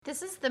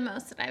This is the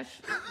most that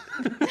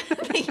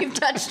that you've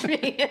touched me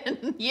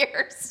in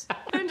years.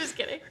 I'm just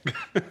kidding.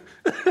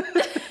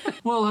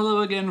 Well, hello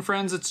again,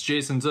 friends. It's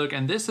Jason Zook,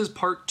 and this is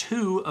part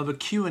 2 of a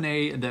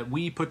Q&A that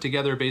we put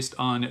together based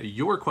on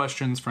your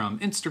questions from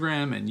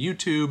Instagram and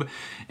YouTube,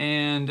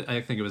 and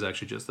I think it was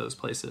actually just those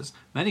places.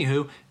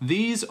 Anywho,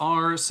 these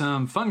are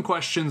some fun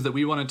questions that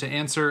we wanted to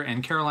answer,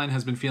 and Caroline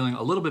has been feeling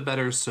a little bit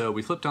better, so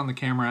we flipped on the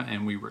camera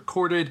and we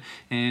recorded,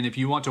 and if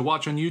you want to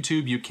watch on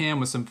YouTube, you can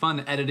with some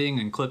fun editing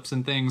and clips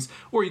and things,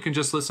 or you can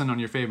just listen on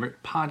your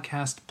favorite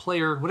podcast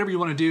player, whatever you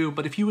want to do.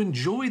 But if you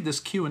enjoyed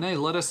this Q&A,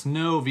 let us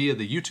know via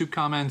the YouTube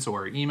comments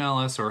or email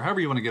us or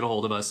however you want to get a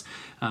hold of us.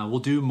 We'll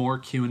do more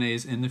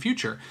Q&As in the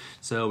future.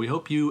 So we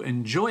hope you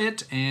enjoy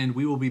it, and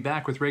we will be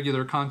back with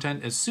regular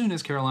content as soon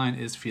as Caroline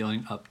is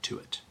feeling up to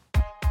it.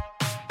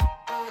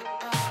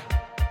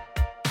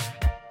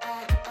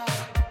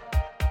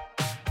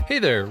 Hey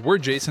there, we're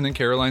Jason and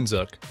Caroline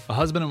Zook, a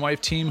husband and wife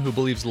team who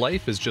believes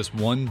life is just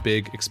one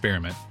big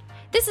experiment.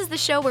 This is the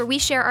show where we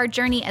share our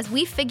journey as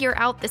we figure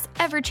out this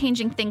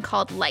ever-changing thing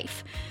called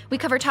life. We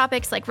cover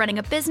topics like running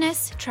a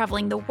business,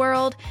 traveling the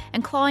world,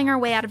 and clawing our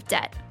way out of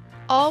debt,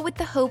 all with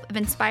the hope of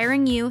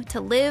inspiring you to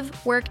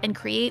live, work, and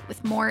create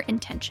with more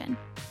intention.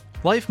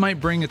 Life might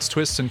bring its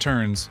twists and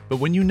turns, but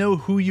when you know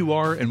who you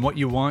are and what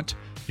you want,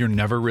 you're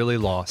never really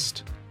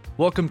lost.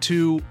 Welcome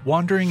to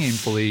Wandering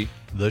Aimfully,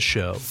 the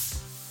show.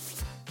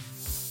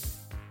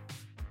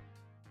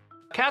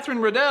 Catherine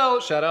Riddell,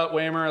 shout out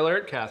Waymer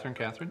alert, Catherine.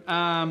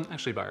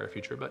 Actually buyer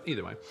future, but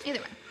either way.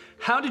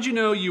 How did you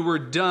know you were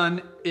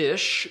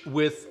done-ish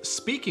with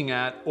speaking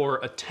at or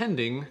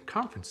attending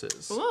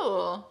conferences?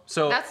 Ooh,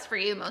 so that's for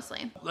you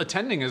mostly.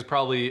 Attending is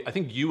probably, I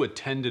think you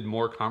attended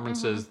more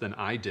conferences than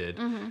I did.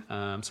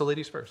 So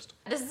ladies first.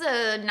 This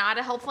is not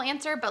a helpful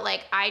answer, but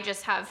like I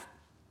just have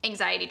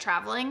anxiety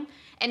traveling.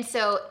 And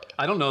so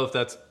I don't know if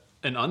that's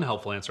an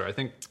unhelpful answer. I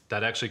think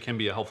that actually can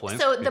be a helpful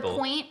answer. So the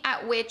point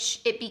at which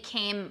it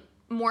became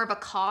more of a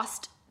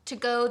cost to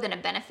go than a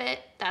benefit,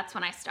 that's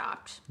when I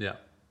stopped. Yeah.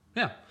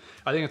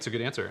 I think it's a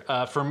good answer.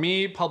 For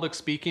me, public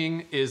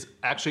speaking is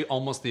actually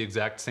almost the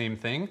exact same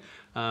thing.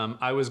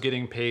 I was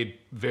getting paid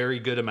very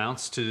good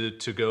amounts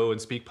to go and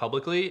speak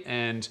publicly,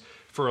 and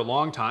for a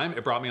long time,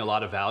 it brought me a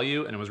lot of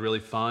value, and it was really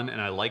fun,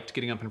 and I liked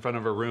getting up in front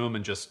of a room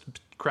and just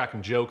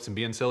cracking jokes and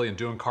being silly and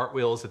doing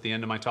cartwheels at the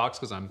end of my talks,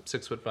 because I'm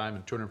 6'5"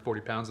 and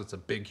 240 pounds. It's a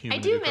big human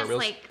I to do miss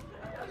cartwheels.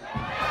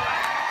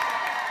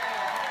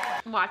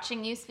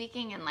 Watching you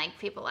speaking and like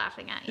people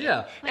laughing at you.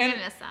 Yeah, I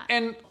miss that.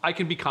 And I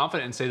can be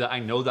confident and say that I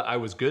know that I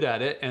was good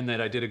at it and that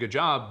I did a good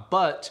job,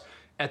 but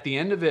at the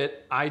end of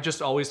it, I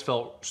just always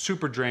felt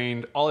super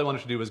drained. All I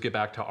wanted to do was get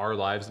back to our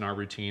lives and our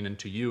routine and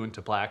to you and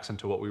to Plax and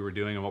to what we were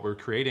doing and what we were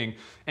creating.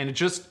 And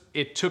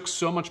it took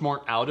so much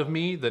more out of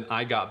me than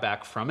I got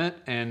back from it.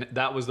 And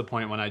that was the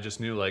point when I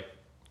just knew, like,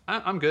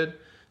 I'm good.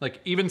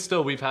 Like, even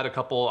still, I've had a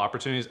couple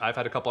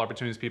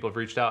opportunities. People have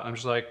reached out. And I'm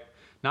just like,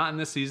 not in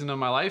this season of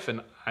my life, and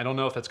I don't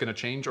know if that's going to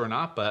change or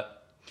not,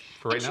 but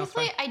for right now, it's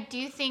fine. I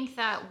do think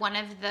that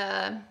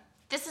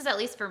this is at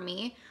least for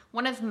me,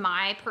 one of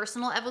my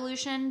personal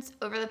evolutions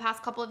over the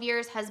past couple of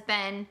years has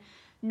been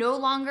no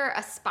longer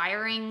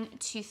aspiring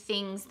to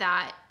things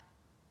that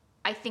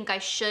I think I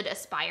should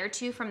aspire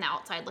to from the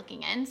outside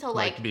looking in. So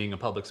like being a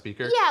public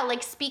speaker? Yeah,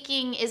 like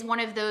speaking is one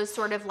of those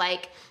sort of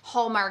like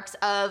hallmarks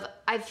of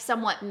I've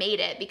somewhat made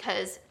it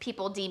because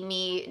people deem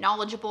me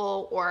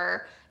knowledgeable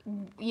or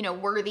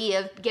worthy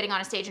of getting on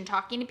a stage and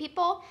talking to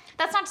people.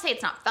 That's not to say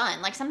it's not fun.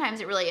 Like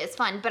sometimes it really is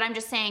fun, but I'm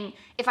just saying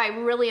if I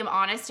really am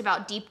honest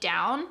about deep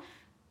down,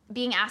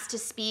 being asked to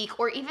speak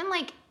or even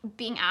like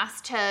being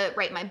asked to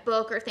write my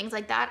book or things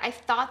like that, I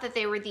thought that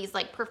they were these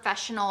like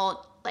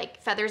professional like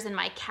feathers in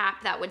my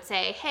cap that would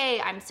say, hey,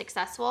 I'm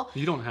successful.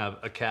 You don't have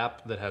a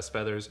cap that has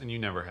feathers and you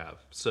never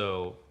have.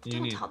 So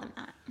don't tell them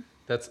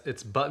that.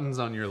 It's buttons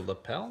on your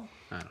lapel?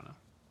 I don't know.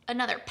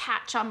 Another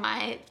patch on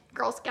my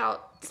Girl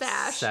Scout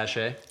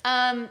sachet.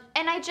 And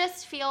I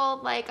just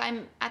feel like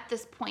I'm at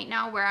this point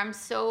now where I'm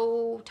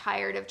so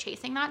tired of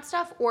chasing that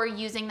stuff or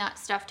using that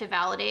stuff to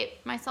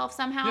validate myself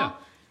somehow. Yeah.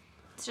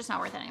 It's just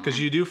not worth it anymore. Because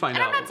you do find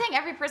out. And I'm not saying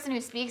every person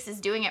who speaks is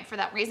doing it for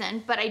that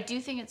reason, but I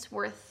do think it's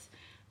worth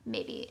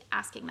maybe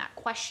asking that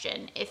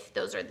question if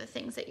those are the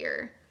things that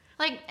you're...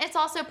 Like, it's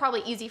also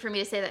probably easy for me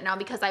to say that now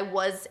because I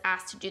was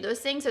asked to do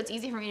those things. So it's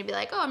easy for me to be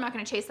like, oh, I'm not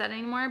going to chase that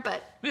anymore.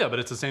 But yeah, but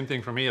it's the same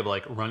thing for me of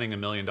like running $1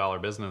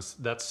 million business.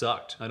 That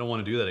sucked. I don't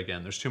want to do that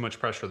again. There's too much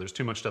pressure. There's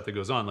too much stuff that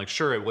goes on. Like,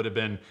 sure, it would have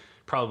been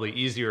probably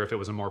easier if it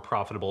was a more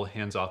profitable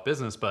hands-off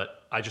business,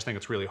 but I just think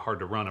it's really hard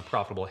to run a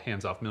profitable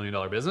hands-off $1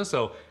 million business.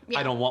 So yeah.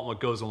 I don't want what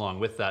goes along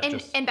with that.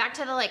 And back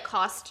to the like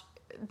cost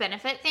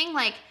benefit thing,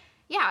 like,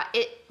 yeah,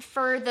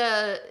 for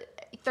the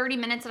 30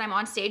 minutes that I'm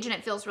on stage and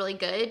it feels really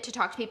good to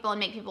talk to people and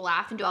make people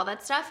laugh and do all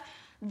that stuff,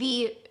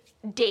 the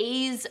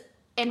days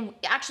and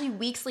actually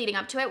weeks leading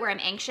up to it where I'm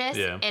anxious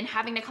and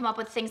having to come up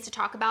with things to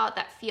talk about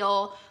that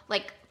feel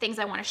like things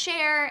I want to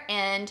share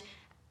and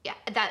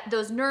that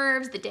those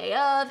nerves the day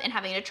of and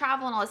having to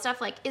travel and all this stuff,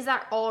 like, is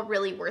that all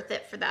really worth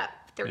it for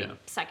that 30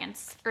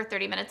 seconds or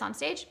 30 minutes on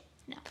stage?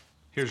 No.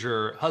 Here's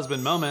your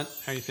husband moment.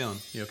 How are you feeling?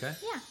 You okay?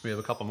 Yeah. We have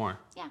a couple more.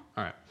 Yeah.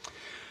 All right.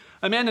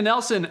 Amanda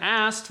Nelson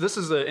asked, this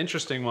is an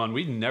interesting one.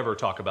 We never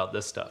talk about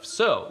this stuff.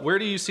 So, where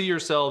do you see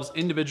yourselves,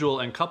 individual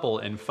and couple,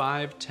 in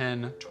 5,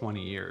 10,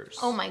 20 years?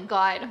 Oh my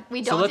God.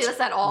 We don't do this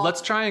at all.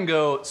 Let's try and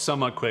go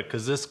somewhat quick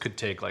because this could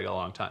take like a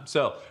long time.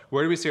 So,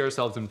 where do we see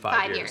ourselves in 5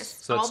 years? 5 years.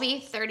 So I'll be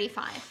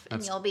 35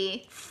 and you'll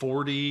be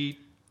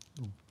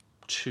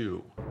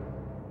 42.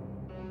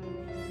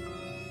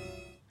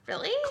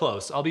 Really?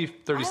 Close. I'll be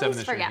 37 I always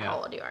this year. forget how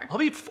old you are. I'll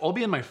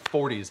be in my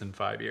 40s in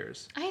 5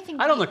 years. I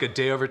think I don't look a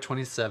day over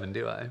 27,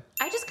 do I?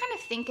 I just kind of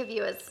think of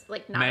you as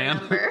like not Man. a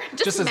number.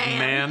 Just as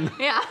man.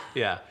 Yeah.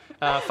 Yeah.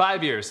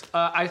 5 years.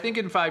 I think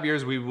in 5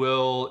 years we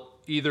will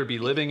either be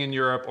living in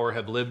Europe or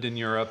have lived in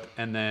Europe,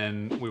 and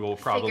then we will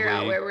probably Figure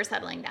out where we're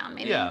settling down,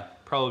 maybe. Yeah,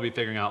 probably be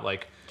figuring out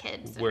like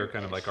Kids where and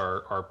kind of like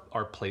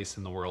our place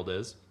in the world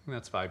is. I think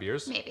that's 5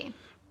 years. Maybe.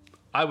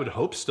 I would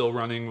hope still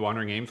running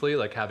Wandering Aimfully,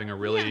 like having a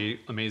really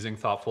amazing,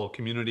 thoughtful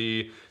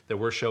community that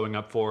we're showing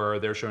up for,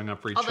 they're showing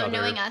up for each other. Although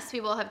knowing us, we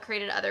will have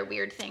created other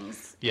weird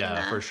things. Yeah, in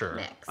the for sure.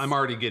 Mix. I'm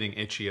already getting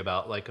itchy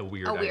about like a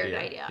weird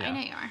idea. Yeah. I know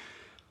you are.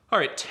 All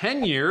right,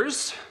 10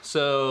 years.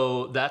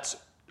 So that's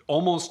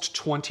almost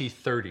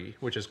 2030,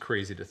 which is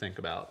crazy to think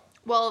about.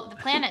 Well, the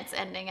planet's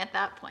ending at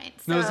that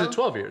point. So. No, is it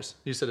 12 years?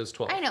 You said it's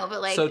 12. I know,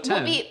 but like, so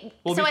 10.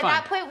 We'll be at fine.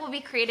 that point, we'll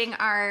be creating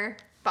our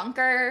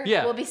bunker.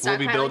 Yeah, We'll be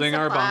stockpiling building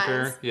our supplies.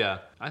 bunker. Yeah,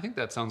 I think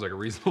that sounds like a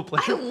reasonable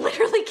plan. I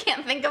literally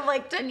can't think of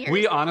like 10 years.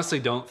 We honestly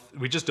don't.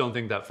 We just don't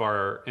think that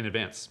far in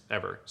advance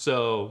ever.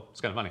 So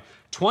it's kind of funny.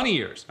 20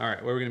 years. All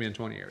right, where are we gonna be in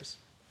 20 years?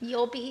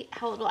 You'll be,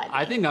 how old will I be?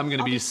 I think I'm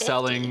gonna I'll be 50.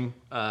 selling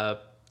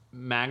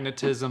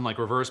magnetism, like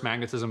reverse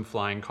magnetism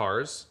flying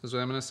cars. Is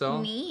what I'm gonna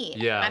sell. Neat.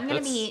 Yeah, I'm gonna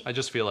be I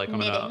just feel like I'm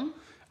gonna knitting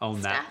own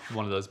that stuff.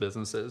 one of those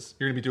businesses.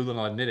 You're gonna be doing a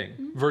lot of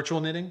knitting,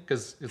 virtual knitting,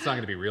 because it's not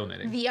gonna be real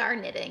knitting. VR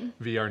knitting.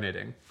 VR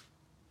knitting.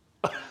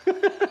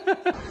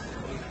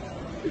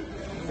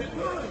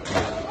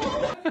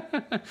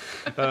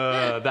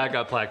 That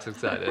got Plax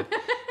excited. Do you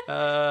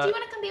want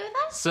to come be with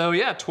us? So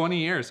yeah, 20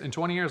 years. In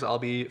 20 years, I'll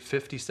be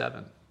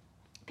 57.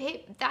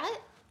 Babe, that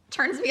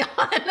turns me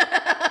on.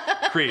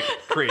 Creep,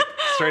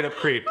 straight up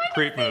creep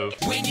move.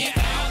 When you're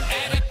out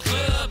at a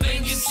club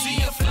and you see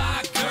a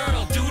fly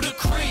girl, do the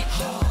creep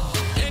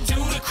and do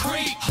the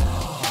creep.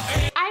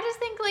 I just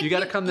think like You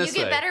gotta come this you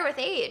get way. better with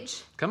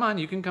age. Come on,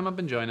 you can come up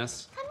and join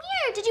us. Come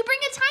here. Did you bring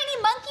a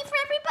tiny monkey for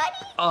everybody?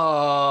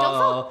 Oh, Don't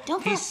fall.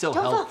 Don't fall. he's so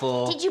Don't fall.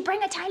 helpful. Did you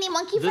bring a tiny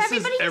monkey for This is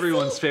everybody to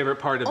everyone's see? favorite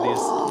part of these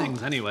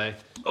things anyway.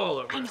 All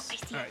over I know, us. I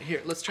see All it. right,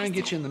 here, let's try and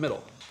get you in the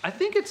middle. I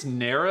think it's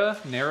Nara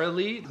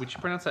Lee. Would you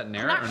pronounce that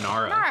Nara or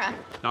Nara? Nara.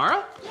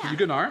 Nara? Yeah. You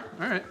good, Nara?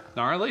 All right,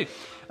 Nara Lee.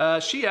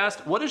 She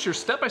asked, what is your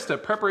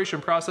step-by-step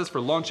preparation process for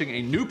launching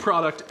a new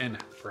product and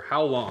for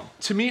how long?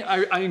 To me,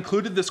 I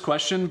included this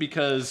question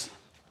because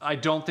I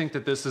don't think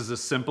that this is a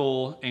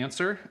simple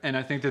answer. And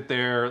I think that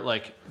they're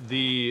like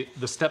the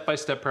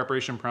step-by-step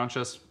preparation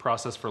process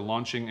for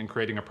launching and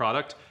creating a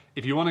product.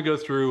 If you want to go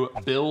through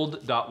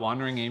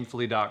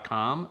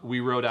build.wanderingaimfully.com, we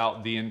wrote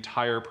out the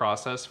entire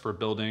process for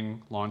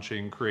building,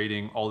 launching,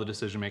 creating, all the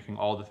decision-making,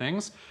 all the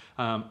things.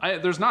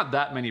 There's not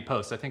that many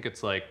posts. I think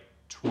it's like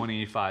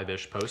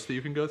 25-ish posts that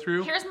you can go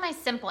through. Here's my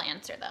simple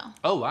answer though.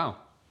 Oh, wow.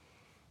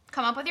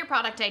 Come up with your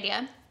product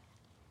idea.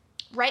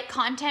 Write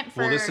content for.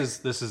 Well, this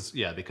is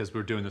yeah, because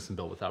we're doing this in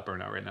Build Without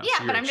Burnout right now. Yeah,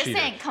 so but you're a I'm just cheater.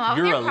 saying, come up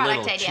with You're your a product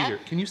little idea. cheater.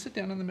 Can you sit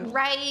down in the middle?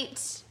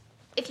 Write,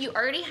 if you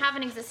already have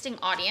an existing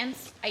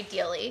audience,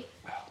 ideally,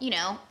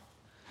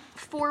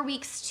 4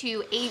 weeks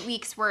to 8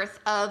 weeks worth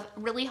of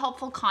really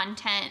helpful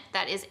content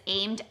that is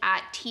aimed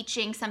at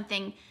teaching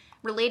something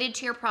related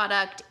to your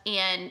product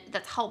and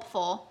that's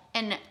helpful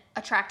and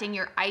attracting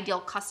your ideal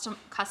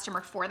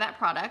customer for that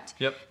product.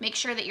 Yep. Make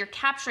sure that you're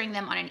capturing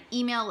them on an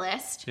email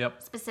list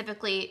Yep.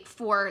 specifically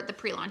for the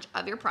pre-launch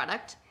of your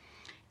product,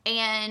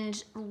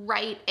 and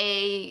write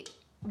a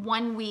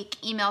 1 week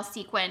email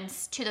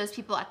sequence to those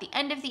people at the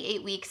end of the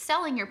 8 weeks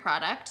selling your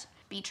product.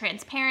 Be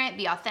transparent,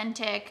 be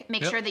authentic,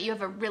 make Yep. sure that you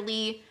have a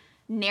really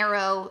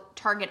narrow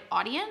target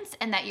audience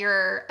and that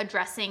you're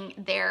addressing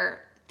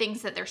their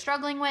things that they're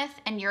struggling with,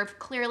 and you're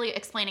clearly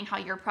explaining how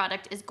your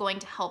product is going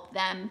to help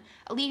them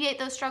alleviate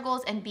those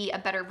struggles and be a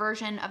better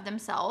version of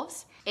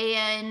themselves.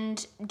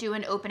 And do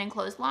an open and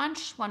close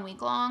launch 1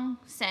 week long.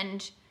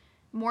 Send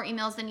more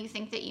emails than you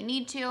think that you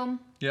need to.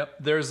 Yep.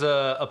 There's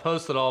a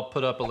post that I'll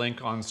put up a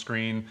link on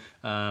screen.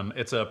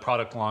 It's a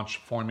product launch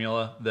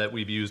formula that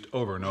we've used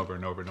over and over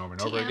and over and over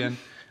and over TM. again.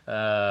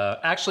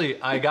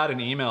 Actually, I got an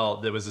email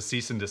that was a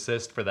cease and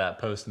desist for that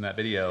post in that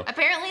video.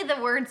 Apparently the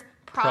words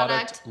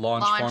product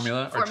launch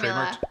formula are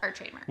trademarked. are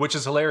trademarked. Which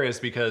is hilarious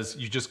because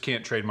you just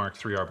can't trademark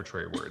 3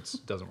 arbitrary words.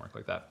 It doesn't work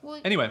like that. Well-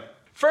 Anyway,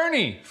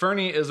 Fernie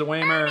is a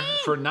Waymer.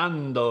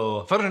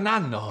 Fernando.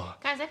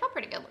 Guys, I feel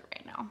pretty good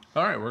right now.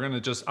 All right,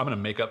 I'm gonna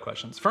make up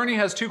questions. Fernie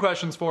has 2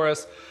 questions for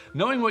us.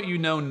 Knowing what you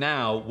know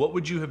now, what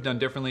would you have done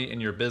differently in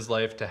your biz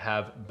life to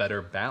have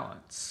better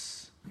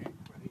balance?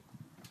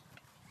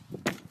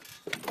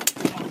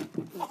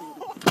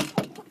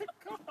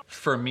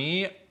 For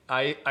me,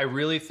 I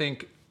really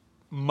think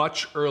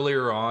much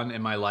earlier on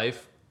in my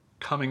life,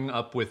 coming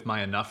up with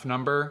my enough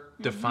number,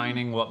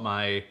 defining what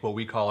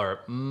we call our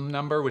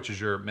number, which is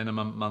your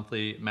minimum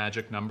monthly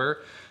magic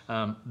number.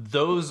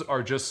 Those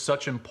are just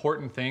such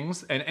important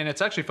things. And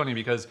it's actually funny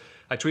because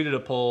I tweeted a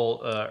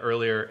poll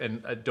earlier,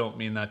 and I don't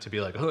mean that to be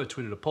like, oh, I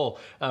tweeted a poll.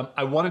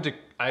 I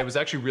was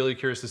actually really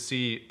curious to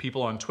see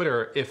people on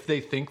Twitter if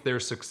they think they're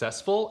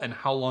successful and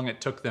how long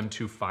it took them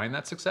to find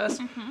that success.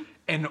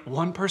 And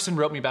one person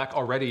wrote me back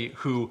already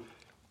who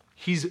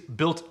he's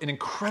built an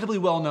incredibly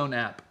well-known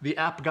app. The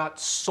app got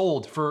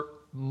sold for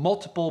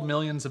multiple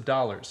millions of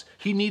dollars.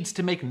 He needs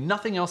to make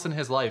nothing else in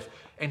his life,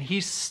 and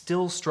he's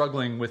still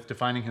struggling with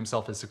defining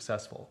himself as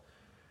successful.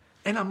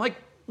 And I'm like,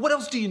 what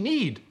else do you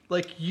need?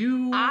 Like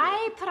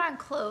I put on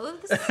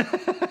clothes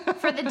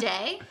for the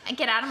day and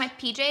get out of my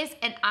PJs,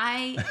 and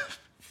I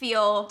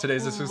feel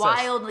Today's a success.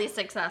 Wildly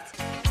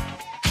successful.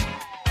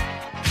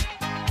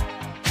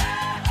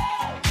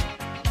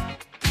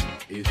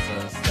 It's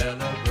a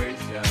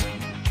celebration.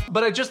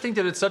 But I just think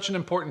that it's such an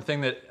important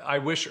thing that I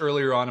wish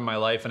earlier on in my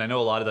life, and I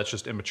know a lot of that's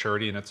just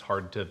immaturity and it's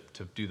hard to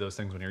do those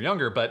things when you're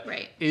younger, but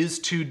is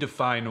to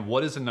define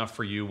what is enough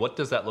for you. What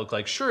does that look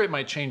like? Sure, it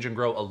might change and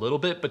grow a little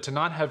bit, but to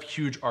not have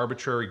huge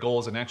arbitrary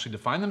goals and actually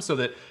define them so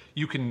that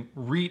you can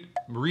reach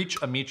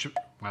a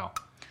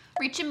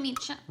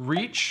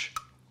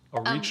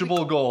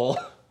reachable goal,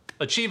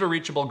 achieve a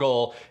reachable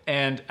goal,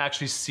 and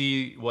actually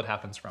see what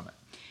happens from it.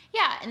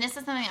 Yeah, and this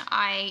is something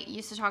I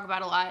used to talk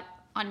about a lot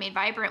on Made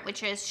Vibrant,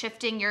 which is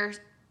shifting your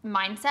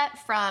mindset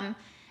from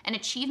an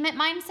achievement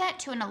mindset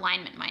to an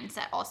alignment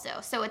mindset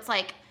also. So it's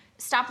like,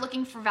 stop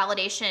looking for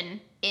validation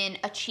in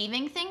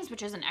achieving things,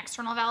 which is an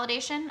external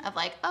validation of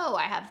like, oh,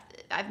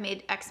 I've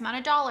made X amount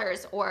of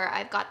dollars, or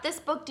I've got this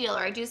book deal,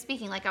 or I do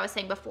speaking like I was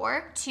saying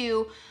before,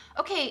 to,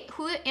 okay,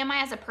 who am I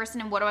as a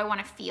person and what do I want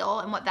to feel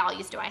and what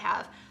values do I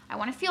have? I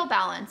want to feel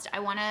balanced. I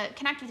want to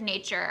connect with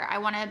nature. I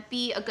want to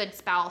be a good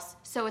spouse.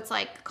 So it's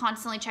like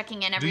constantly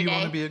checking in every day. Do you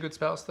want to be a good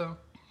spouse though?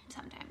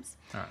 Sometimes.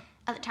 All right.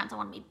 Other times I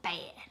want to be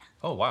bad.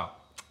 Oh, wow.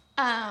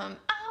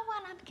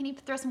 Can you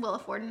throw some Willa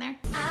Ford in there?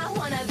 I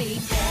wanna be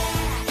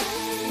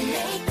bad,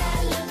 make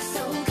that look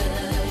so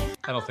good.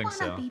 I don't think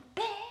so. Wanna be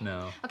bad.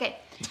 No. Okay.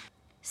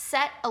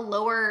 Set a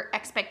lower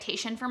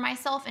expectation for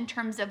myself in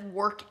terms of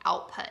work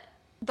output.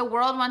 The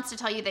world wants to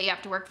tell you that you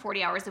have to work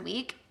 40 hours a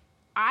week.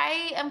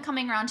 I am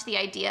coming around to the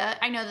idea,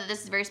 I know that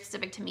this is very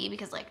specific to me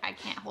because like I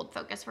can't hold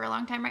focus for a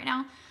long time right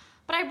now,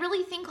 but I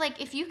really think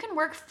like if you can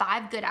work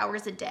 5 good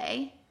hours a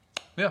day,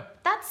 Yeah.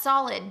 that's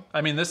solid.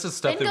 I mean, this is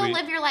stuff Then that go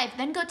live your life.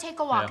 Then go take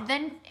a walk. Yeah.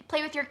 Then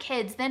play with your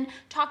kids. Then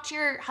talk to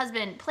your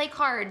husband. Play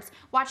cards.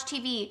 Watch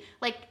TV.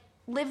 Like,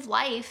 live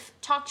life.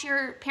 Talk to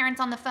your parents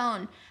on the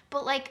phone.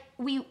 But like,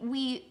 we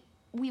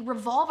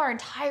revolve our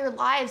entire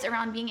lives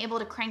around being able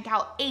to crank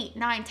out 8,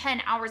 9,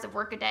 10 hours of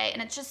work a day,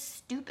 and it's just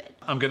stupid.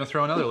 I'm going to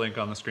throw another link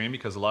on the screen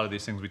because a lot of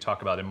these things we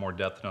talk about in more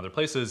depth in other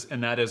places,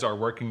 and that is our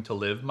working to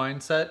live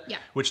mindset,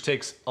 which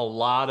takes a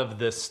lot of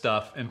this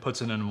stuff and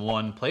puts it in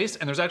one place.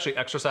 And there's actually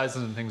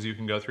exercises and things you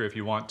can go through if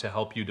you want to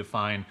help you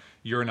define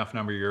your enough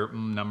number, your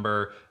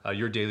number,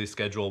 your daily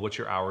schedule, what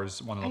your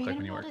hours want to look like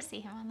when you work. Are you going to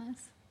be able to see him on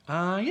this?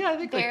 Yeah, I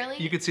think Barely.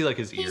 like, you could see like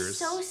his ears. He's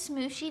so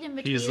smooshy in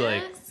between He's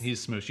like, us.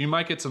 he's smoosh. You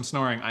might get some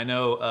snoring. I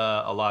know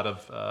a lot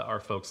of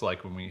our folks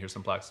like when we hear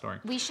some black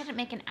snoring. We shouldn't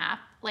make an app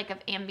like of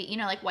Ambi, you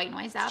know, like white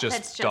noise app. Just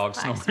that's just dog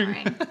black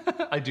snoring.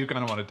 I do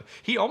kind of want to.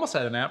 He almost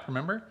had an app,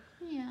 remember?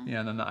 Yeah. Yeah,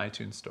 and then the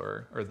iTunes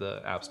store or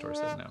the App Store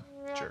said no.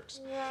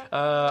 Jerks.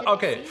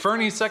 Okay,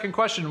 Fernie's second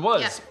question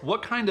was,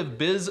 what kind of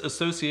biz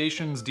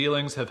associations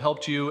dealings have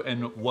helped you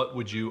and what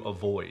would you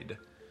avoid?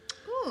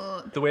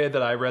 Ooh. The way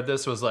that I read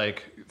this was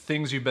like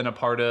things you've been a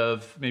part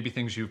of, maybe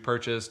things you've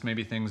purchased,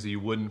 maybe things that you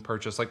wouldn't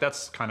purchase. Like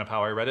that's kind of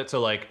how I read it. So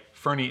like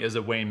Fernie is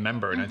a Wayne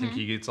member and I think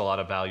he gets a lot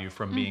of value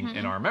from being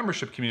in our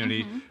membership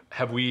community.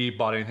 Have we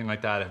bought anything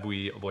like that? Have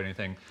we avoided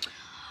anything?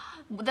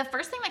 The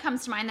first thing that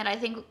comes to mind that I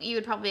think you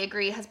would probably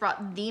agree has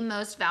brought the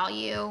most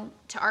value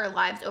to our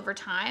lives over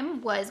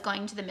time was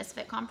going to the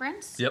Misfit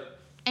conference. Yep.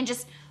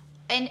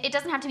 And it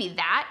doesn't have to be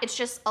that. It's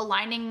just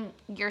aligning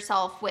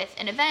yourself with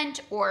an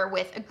event or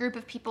with a group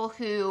of people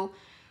who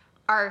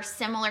are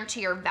similar to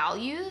your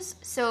values.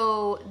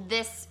 So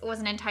this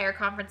was an entire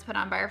conference put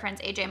on by our friends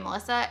AJ and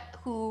Melissa,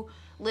 who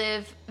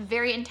live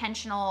very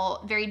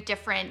intentional, very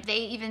different. They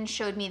even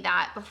showed me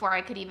that before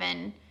I could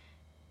even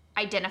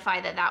identify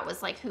that that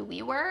was like who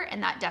we were,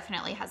 and that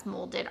definitely has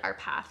molded our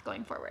path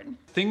going forward.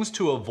 Things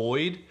to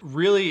avoid,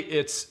 really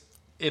it's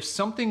if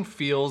something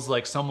feels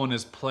like someone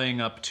is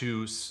playing up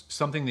to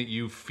something that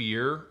you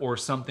fear or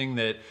something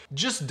that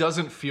just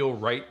doesn't feel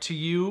right to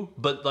you,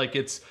 but like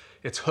it's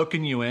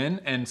hooking you in.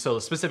 And so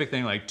a specific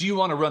thing like, do you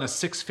want to run a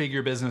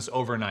 6-figure business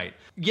overnight?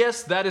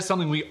 Yes, that is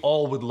something we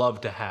all would love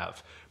to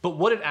have. But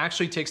what it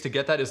actually takes to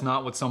get that is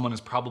not what someone is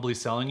probably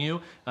selling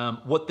you.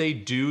 What they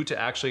do to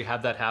actually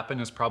have that happen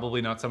is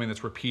probably not something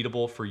that's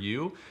repeatable for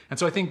you. And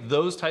so I think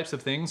those types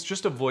of things,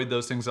 just avoid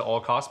those things at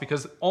all costs,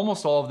 because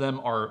almost all of them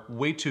are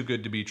way too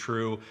good to be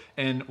true.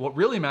 And what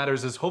really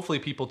matters is hopefully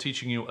people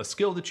teaching you a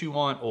skill that you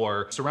want,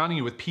 or surrounding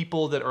you with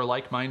people that are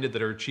like-minded,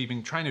 that are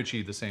trying to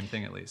achieve the same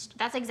thing at least.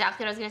 That's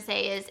exactly what I was gonna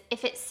say, is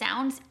if it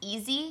sounds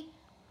easy,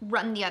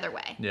 run the other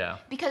way. Yeah.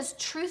 Because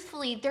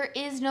truthfully, there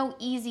is no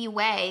easy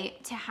way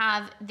to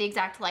have the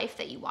exact life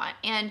that you want.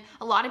 And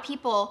a lot of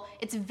people,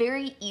 it's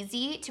very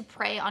easy to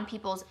prey on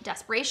people's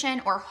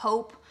desperation or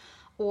hope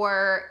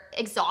or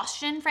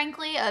exhaustion,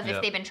 frankly, of if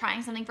they've been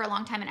trying something for a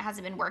long time and it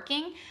hasn't been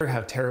working.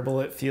 How terrible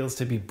it feels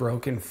to be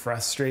broken,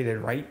 frustrated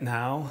right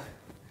now.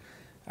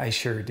 I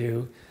sure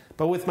do.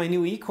 But with my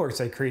new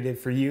e-course I created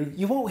for you,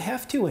 you won't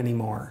have to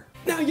anymore.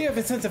 Now you have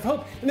a sense of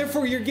hope, and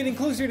therefore you're getting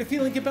closer to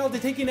feeling compelled to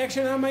taking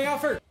action on my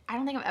offer. I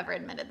don't think I've ever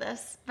admitted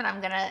this, but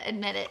I'm gonna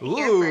admit it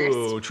here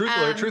Ooh, first. truth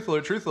alert, truth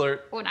alert, truth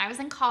alert. When I was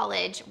in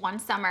college one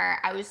summer,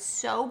 I was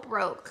so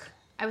broke.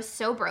 I was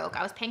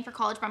paying for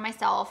college by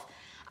myself.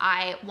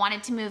 I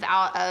wanted to move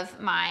out of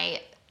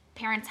my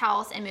parents'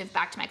 house and move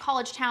back to my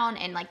college town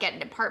and like get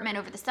an apartment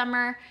over the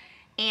summer.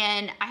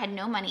 And I had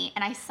no money.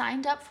 And I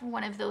signed up for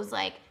one of those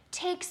like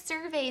take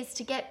surveys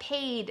to get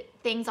paid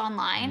things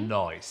online.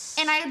 Nice.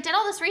 And I did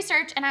all this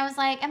research and I was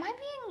like, am I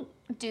being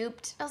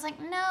duped? I was like,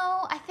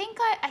 no, I think,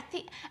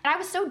 and I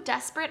was so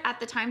desperate at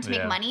the time to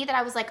make money that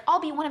I was like, I'll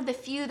be one of the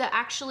few that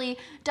actually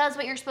does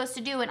what you're supposed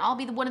to do, and I'll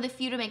be one of the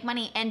few to make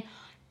money. And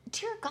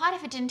dear God,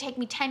 if it didn't take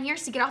me 10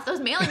 years to get off those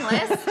mailing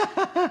lists.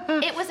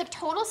 It was a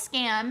total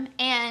scam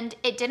and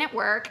it didn't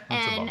work.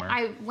 That's and a bummer.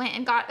 I went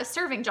and got a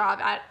serving job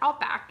at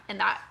Outback, and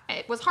that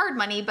it was hard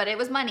money, but it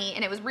was money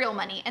and it was real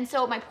money. And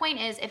so my point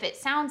is, if it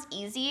sounds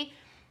easy,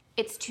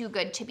 it's too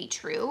good to be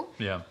true.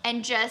 Yeah.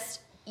 And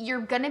just,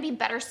 you're going to be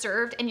better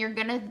served and you're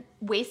going to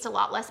waste a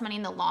lot less money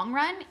in the long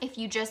run if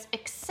you just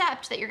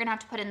accept that you're going to have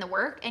to put in the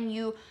work and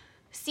you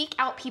seek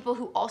out people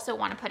who also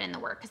want to put in the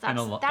work, because that's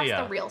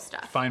the real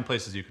stuff. Find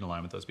places you can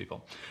align with those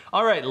people.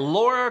 All right,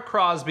 Laura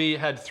Crosby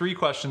had 3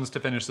 questions to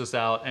finish this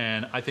out,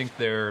 and I think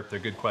they're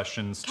good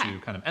questions to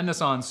kind of end this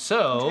on.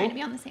 So, I'm trying to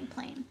be on the same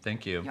plane.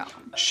 thank you. You're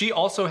welcome. She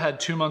also had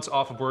 2 months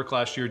off of work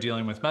last year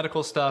dealing with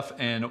medical stuff,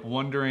 and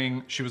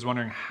she was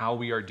wondering how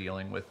we are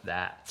dealing with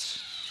that.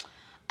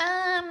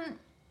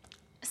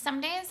 Some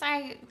days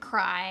I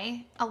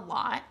cry a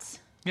lot.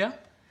 Yeah.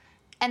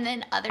 And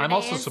then other days... I'm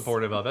also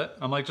supportive of it.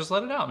 I'm like, just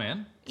let it out,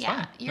 man. It's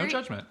Yeah, fine. No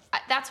judgment.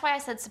 That's why I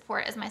said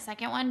support as my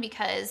second one,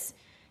 because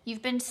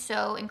you've been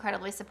so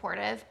incredibly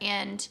supportive.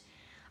 And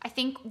I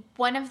think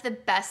one of the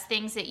best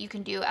things that you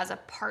can do as a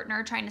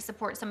partner trying to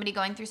support somebody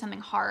going through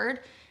something hard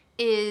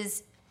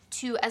is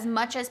to, as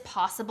much as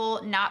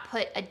possible, not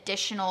put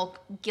additional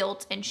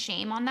guilt and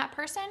shame on that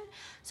person.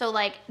 So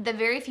like the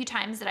very few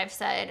times that I've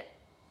said,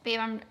 babe,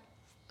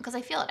 because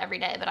I feel it every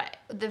day, but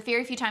the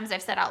very few times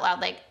I've said out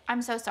loud, like,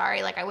 I'm so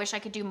sorry, like, I wish I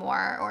could do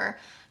more, or,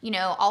 you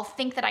know, I'll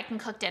think that I can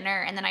cook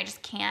dinner and then I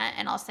just can't,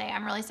 and I'll say,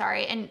 I'm really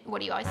sorry. And what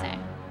do you always say?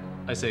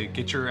 I say,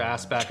 get your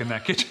ass back in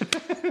that kitchen.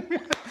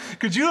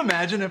 Could you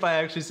imagine if I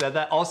actually said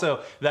that?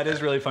 Also, that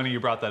is really funny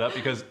you brought that up,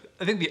 because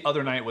I think the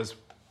other night was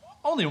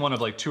only one of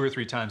like 2 or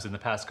 3 times in the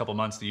past couple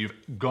months that you've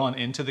gone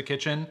into the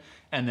kitchen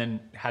and then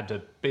had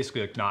to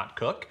basically like not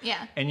cook.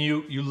 Yeah. And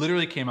you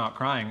literally came out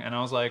crying, and I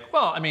was like,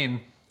 well, I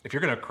mean, if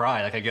you're gonna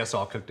cry, like, I guess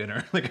I'll cook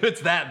dinner. Like, if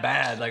it's that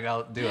bad, like,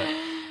 I'll do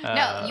it.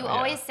 No, you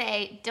always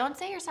say, don't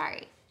say you're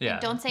sorry. Yeah.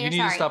 Like, don't say you you're need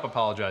sorry. to stop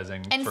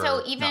apologizing And for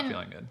so not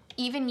feeling good.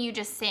 even you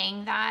just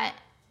saying that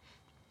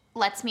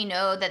lets me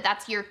know that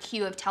that's your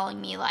cue of telling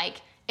me,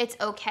 like, it's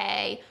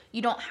okay.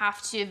 You don't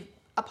have to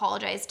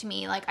apologize to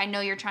me. Like, I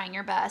know you're trying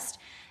your best.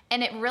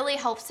 And it really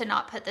helps to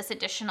not put this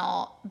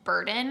additional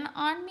burden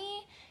on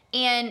me.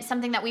 And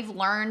something that we've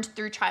learned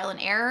through trial and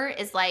error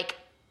is like,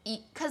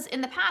 because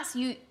in the past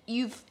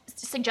you've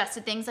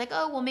suggested things like,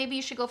 oh, well, maybe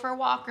you should go for a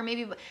walk, or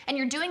maybe, and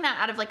you're doing that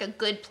out of like a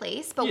good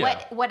place. But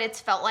what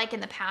it's felt like in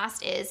the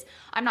past is,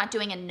 I'm not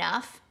doing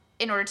enough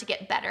in order to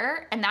get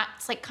better. And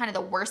that's like kind of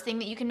the worst thing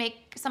that you can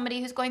make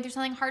somebody who's going through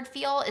something hard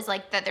feel, is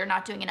like that they're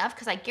not doing enough.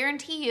 Because I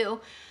guarantee you,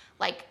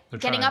 like,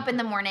 getting up in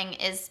the morning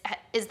is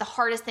the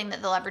hardest thing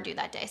that they'll ever do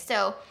that day.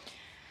 So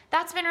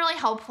that's been really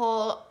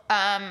helpful.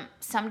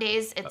 Some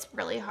days it's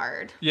really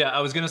hard. Yeah, I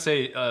was going to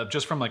say,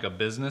 just from like a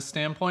business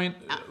standpoint,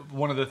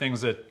 one of the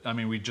things that, I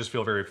mean, we just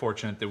feel very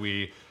fortunate that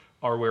we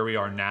are where we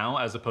are now,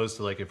 as opposed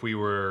to like if we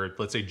were,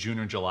 let's say, June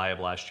or July of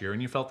last year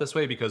and you felt this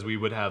way, because we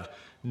would have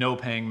no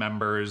paying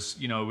members,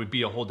 you know, it would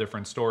be a whole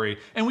different story.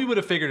 And we would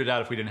have figured it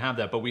out if we didn't have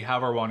that, but we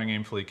have our Wanting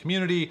Aimfully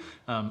community.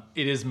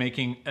 It is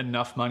making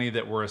enough money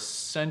that we're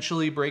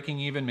essentially breaking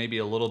even, maybe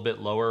a little bit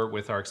lower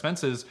with our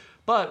expenses,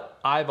 but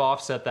I've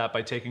offset that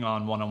by taking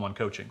on one-on-one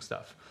coaching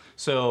stuff.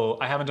 So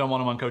I haven't done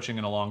one-on-one coaching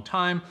in a long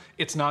time.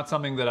 It's not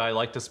something that I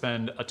like to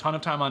spend a ton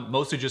of time on,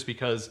 mostly just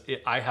because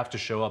I have to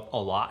show up a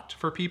lot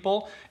for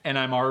people, and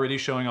I'm already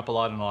showing up a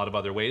lot in a lot of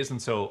other ways.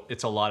 And so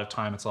it's a lot of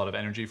time, it's a lot of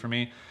energy for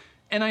me.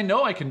 And I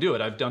know I can do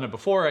it. I've done it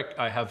before.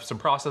 I have some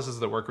processes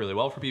that work really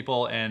well for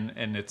people,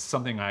 and it's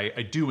something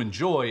I do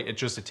enjoy. It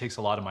takes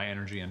a lot of my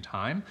energy and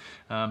time.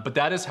 But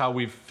that is how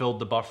we've filled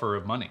the buffer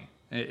of money,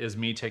 is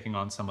me taking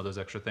on some of those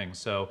extra things.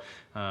 So,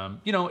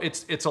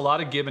 it's a lot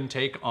of give and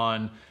take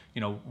on,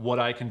 what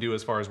I can do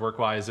as far as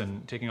work-wise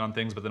and taking on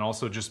things, but then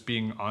also just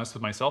being honest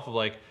with myself of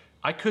like,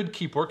 I could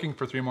keep working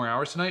for 3 more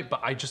hours tonight,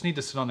 but I just need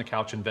to sit on the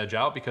couch and veg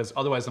out, because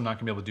otherwise I'm not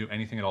gonna be able to do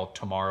anything at all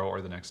tomorrow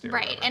or the next day.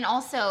 Right, and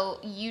also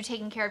you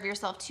taking care of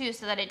yourself too,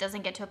 so that it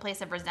doesn't get to a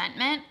place of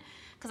resentment.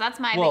 Because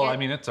that's my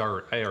biggest,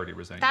 I already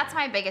resent that's you.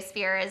 my biggest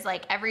fear, is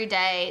like every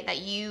day that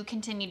you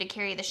continue to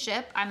carry the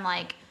ship, I'm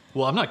like,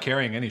 well, I'm not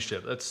carrying any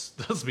ship. Let's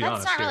be honest.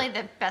 that's not here. really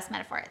the best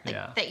metaphor. Like,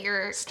 Yeah. that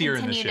you're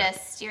Steering the continue ship. to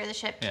steer the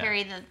ship, Yeah.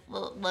 carry the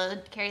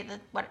load, carry the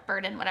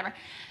burden, whatever.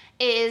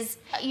 Is,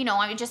 I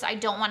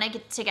don't want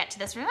to get to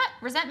this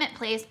resentment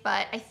place,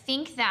 but I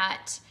think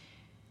that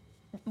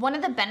one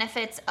of the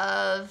benefits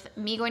of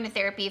me going to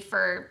therapy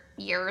for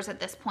years at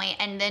this point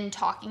and then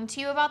talking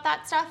to you about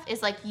that stuff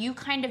is like, you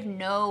kind of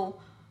know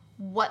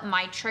what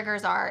my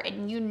triggers are,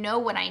 and you know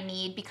what I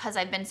need, because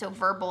I've been so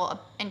verbal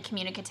and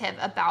communicative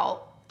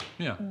about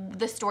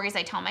the stories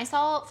I tell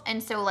myself.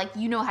 And so like,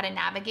 you know how to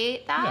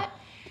navigate that.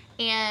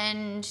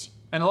 And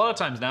a lot of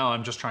times now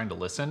I'm just trying to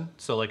listen.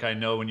 So like, I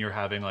know when you're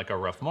having like a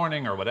rough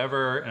morning or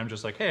whatever, and I'm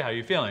just like, hey, how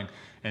you feeling?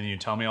 And you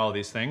tell me all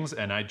these things,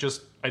 and I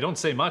don't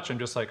say much. I'm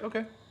just like,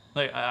 okay.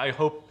 Like, I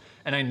hope,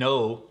 and I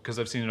know, because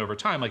I've seen it over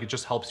time, like it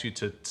just helps you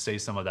to say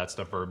some of that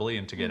stuff verbally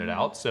and to get it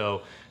out.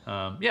 So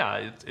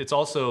it's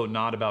also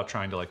not about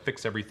trying to like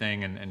fix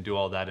everything and do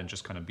all that and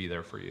just kind of be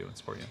there for you.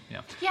 It's for you.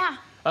 yeah.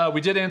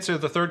 We did answer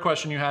the third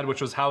question you had, which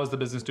was, how is the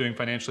business doing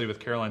financially with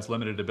Caroline's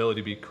limited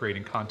ability to be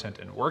creating content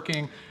and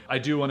working? I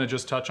do want to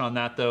just touch on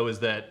that, though, is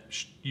that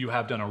you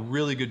have done a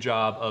really good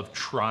job of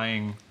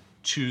trying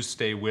to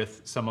stay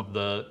with some of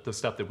the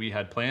stuff that we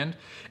had planned.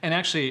 And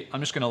actually, I'm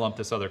just going to lump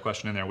this other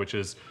question in there, which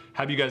is,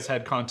 have you guys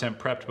had content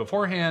prepped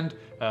beforehand?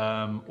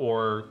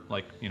 Or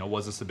like,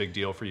 was this a big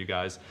deal for you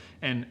guys?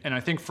 And I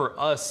think for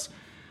us,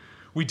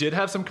 we did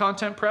have some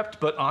content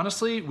prepped, but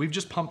honestly, we've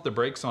just pumped the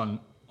brakes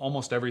on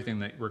almost everything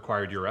that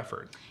required your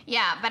effort.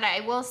 Yeah, but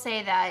I will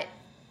say that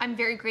I'm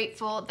very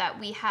grateful that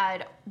we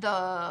had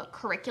the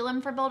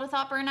curriculum for Build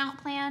Without Burnout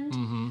planned.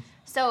 Mm-hmm.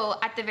 So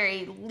at the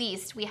very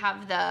least, we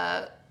have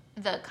the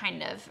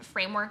kind of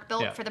framework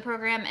built for the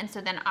program, and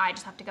so then I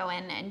just have to go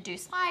in and do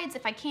slides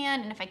if I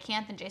can, and if I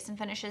can't, then Jason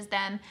finishes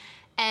them.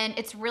 And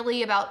it's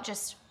really about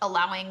just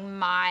allowing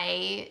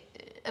my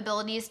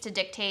abilities to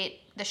dictate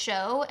the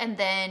show, and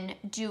then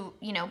do,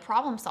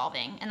 problem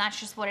solving. And that's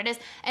just what it is.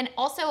 And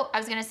also, I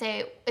was going to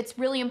say, it's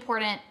really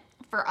important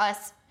for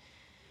us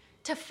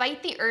to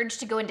fight the urge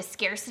to go into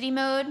scarcity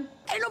mode.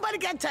 Ain't nobody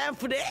got time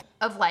for that.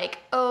 Of like,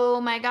 oh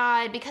my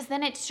God, because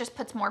then it just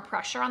puts more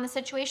pressure on the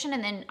situation,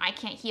 and then I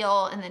can't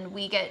heal, and then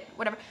we get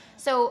whatever.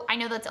 So I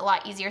know that's a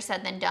lot easier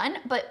said than done,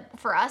 but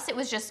for us, it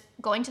was just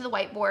going to the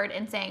whiteboard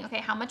and saying,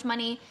 okay, how much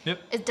money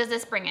does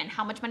this bring in?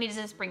 How much money does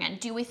this bring in?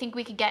 Do we think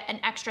we could get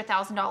an extra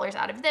 $1,000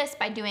 out of this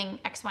by doing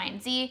X, Y,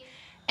 and Z?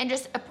 And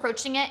just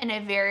approaching it in a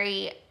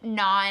very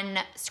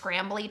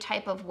non-scrambly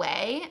type of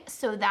way,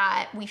 so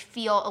that we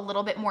feel a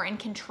little bit more in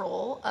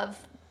control of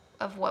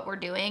what we're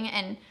doing.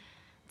 And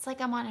it's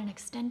like I'm on an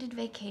extended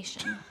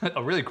vacation.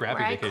 A really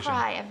crappy vacation. I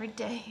cry every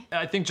day.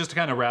 I think just to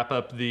kind of wrap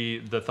up the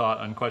thought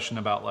on question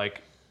about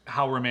like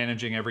how we're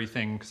managing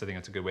everything, because I think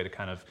it's a good way to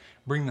kind of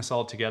bring this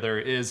all together,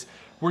 is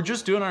we're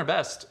just doing our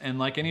best. And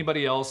like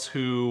anybody else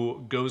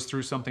who goes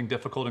through something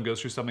difficult and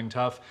goes through something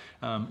tough,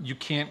 you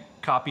can't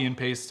copy and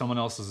paste someone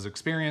else's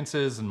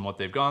experiences and what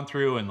they've gone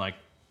through and like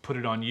put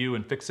it on you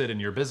and fix it,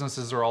 and your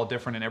businesses are all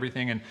different and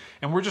everything.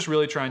 And we're just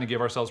really trying to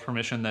give ourselves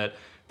permission that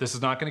this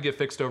is not going to get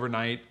fixed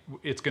overnight.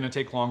 It's going to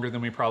take longer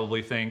than we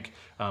probably think.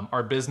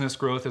 Our business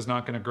growth is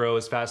not going to grow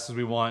as fast as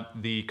we want.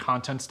 The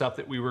content stuff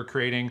that we were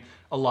creating,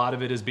 a lot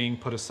of it is being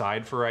put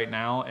aside for right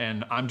now,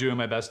 and I'm doing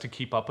my best to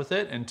keep up with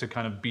it and to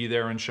kind of be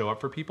there and show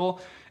up for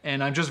people.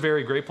 And I'm just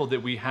very grateful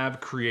that we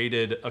have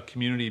created a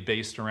community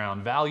based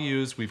around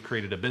values. We've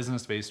created a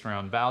business based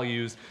around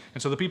values.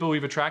 And so the people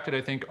we've attracted,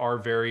 I think, are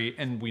very,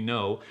 and we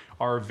know,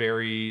 are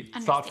very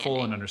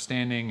thoughtful and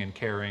understanding and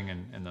caring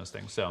and those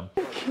things. So.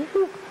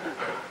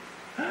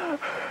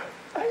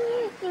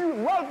 You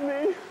love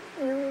me.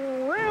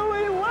 You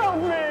really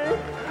love me.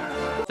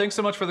 Thanks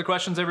so much for the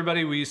questions,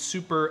 everybody. We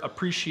super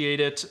appreciate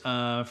it.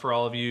 For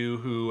all of you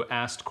who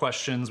asked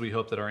questions, we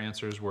hope that our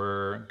answers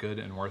were good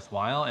and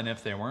worthwhile. And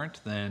if they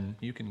weren't, then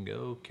you can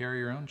go carry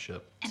your own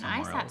ship And I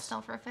somewhere sat else.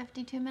 still for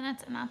 52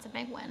 minutes, and that's a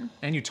big win.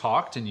 And you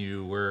talked, and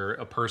you were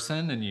a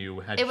person, and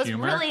you had humor. It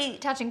was really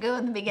touch and go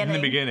in the beginning.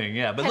 In the beginning,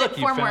 yeah. But Kind look, of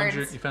you form found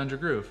words. you found your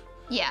groove.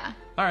 Yeah.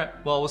 All right.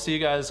 Well, we'll see you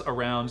guys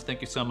around.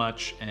 Thank you so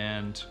much,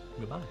 and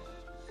goodbye.